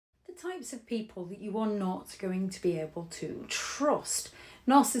Types of people that you are not going to be able to trust.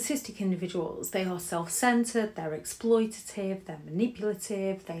 Narcissistic individuals, they are self-centered, they're exploitative, they're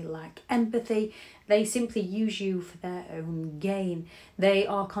manipulative, they lack empathy, they simply use you for their own gain. They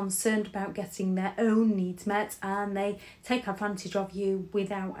are concerned about getting their own needs met and they take advantage of you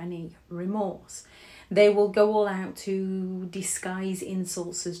without any remorse. They will go all out to disguise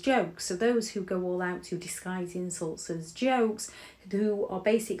insults as jokes. So those who go all out to disguise insults as jokes, who are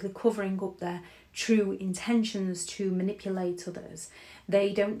basically covering up their true intentions to manipulate others.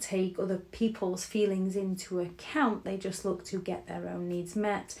 They don't take other people's feelings into account. They just look to get their own needs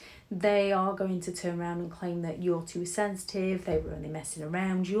met. They are going to turn around and claim that you're too sensitive, they were only messing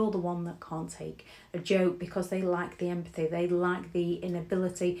around, you're the one that can't take a joke, because they lack the empathy, they lack the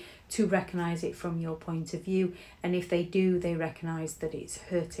inability to recognise it from your point of view, and if they do, they recognise that it's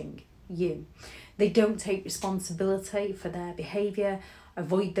hurting you. They don't take responsibility for their behaviour.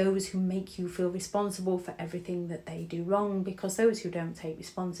 Avoid those who make you feel responsible for everything that they do wrong, because those who don't take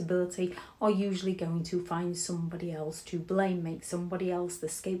responsibility are usually going to find somebody else to blame, make somebody else the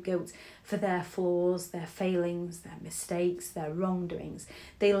scapegoat for their flaws, their failings, their mistakes, their wrongdoings.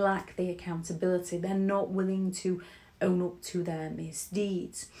 They lack the accountability. They're not willing to own up to their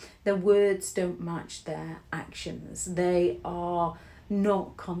misdeeds. Their words don't match their actions. They are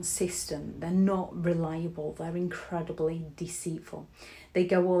not consistent, they're not reliable, they're incredibly deceitful. They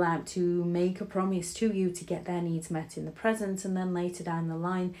go all out to make a promise to you to get their needs met in the present, and then later down the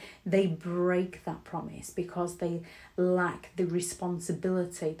line they break that promise because they lack the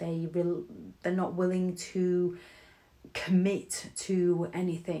responsibility. They're not willing to commit to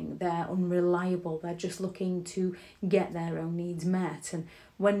anything. They're unreliable. They're just looking to get their own needs met, and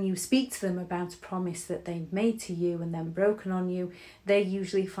when you speak to them about a promise that they've made to you and then broken on you, they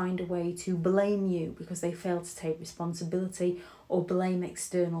usually find a way to blame you because they fail to take responsibility, or blame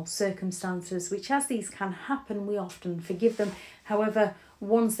external circumstances, which, as these can happen, we often forgive them. However,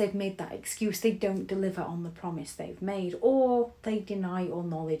 once they've made that excuse, they don't deliver on the promise they've made, or they deny all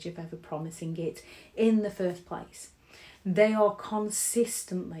knowledge of ever promising it in the first place. They are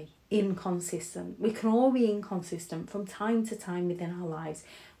consistently inconsistent. We can all be inconsistent from time to time within our lives.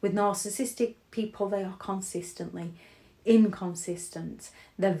 With narcissistic people, they are consistently inconsistent.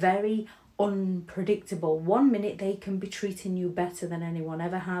 They're very unpredictable. One minute they can be treating you better than anyone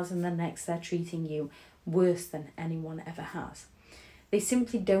ever has, and the next they're treating you worse than anyone ever has. They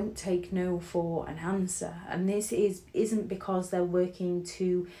simply don't take no for an answer, and this isn't because they're working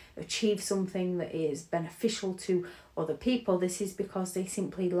to achieve something that is beneficial to other people. This is because they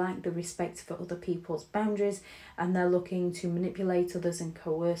simply lack the respect for other people's boundaries, and they're looking to manipulate others and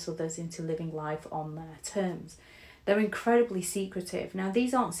coerce others into living life on their terms. They're incredibly secretive. Now,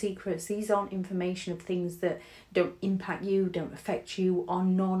 these aren't secrets, these aren't information of things that don't impact you, don't affect you, are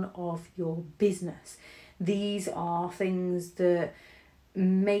none of your business. These are things that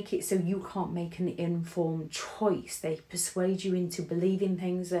make it so you can't make an informed choice. They persuade you into believing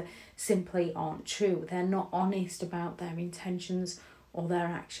things that simply aren't true. They're not honest about their intentions or their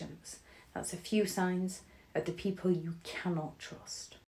actions. That's a few signs of the people you cannot trust.